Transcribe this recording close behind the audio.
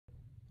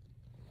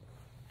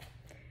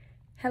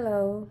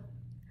Hello,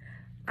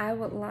 I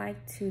would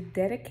like to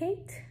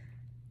dedicate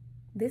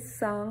this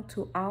song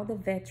to all the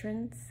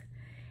veterans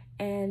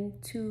and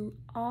to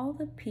all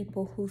the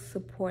people who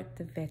support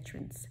the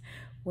veterans,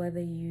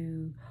 whether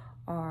you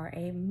are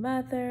a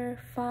mother,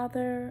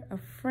 father, a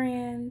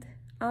friend,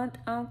 aunt,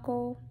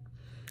 uncle,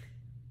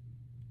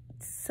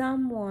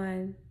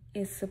 someone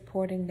is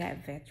supporting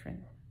that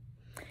veteran.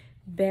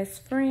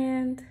 Best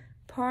friend,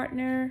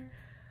 partner,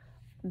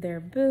 their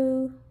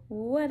boo,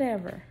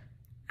 whatever.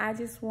 I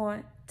just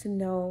want to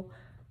know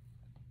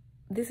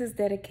this is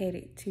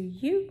dedicated to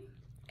you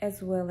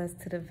as well as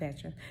to the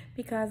veteran,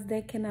 because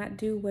they cannot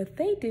do what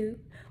they do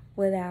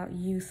without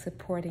you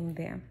supporting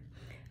them.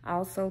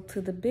 Also to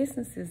the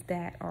businesses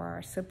that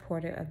are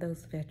supportive of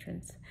those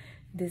veterans,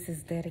 this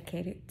is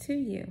dedicated to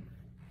you.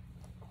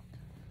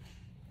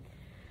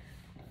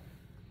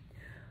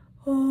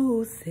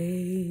 Oh,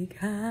 say,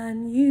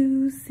 can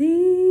you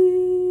see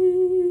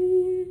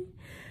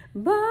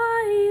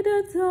by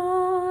the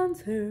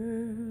dawn's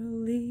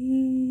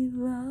early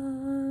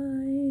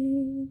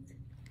light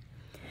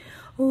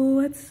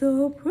what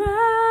so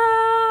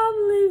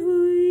proudly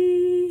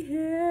we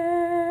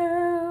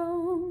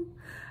hailed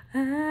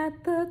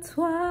at the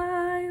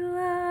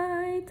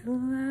twilight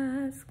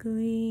last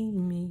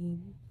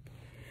gleaming,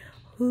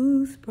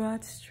 whose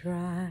broad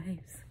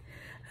stripes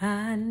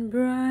and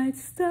bright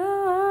stars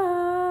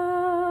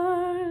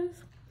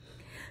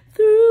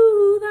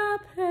through the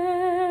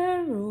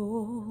perilous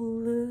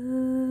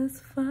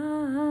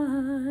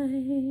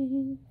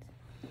fight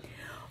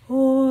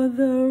o'er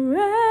the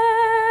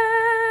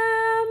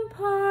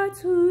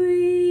ramparts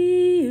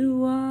we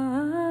watch,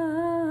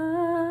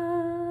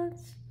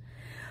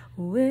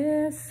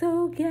 where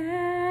so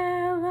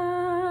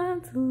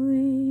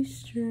gallantly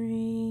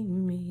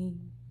streaming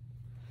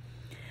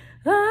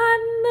on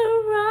the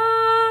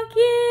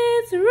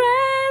rocket's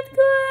red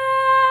glare,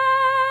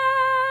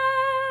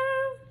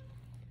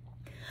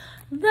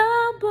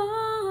 the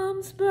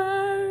bombs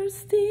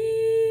bursting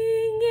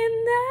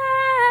in air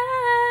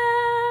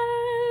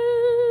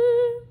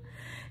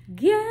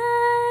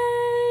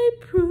gave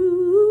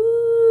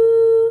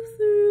proof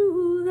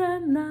through the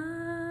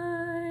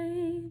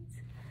night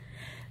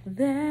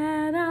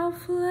that our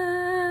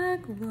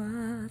flag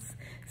was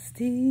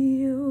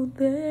still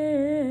there.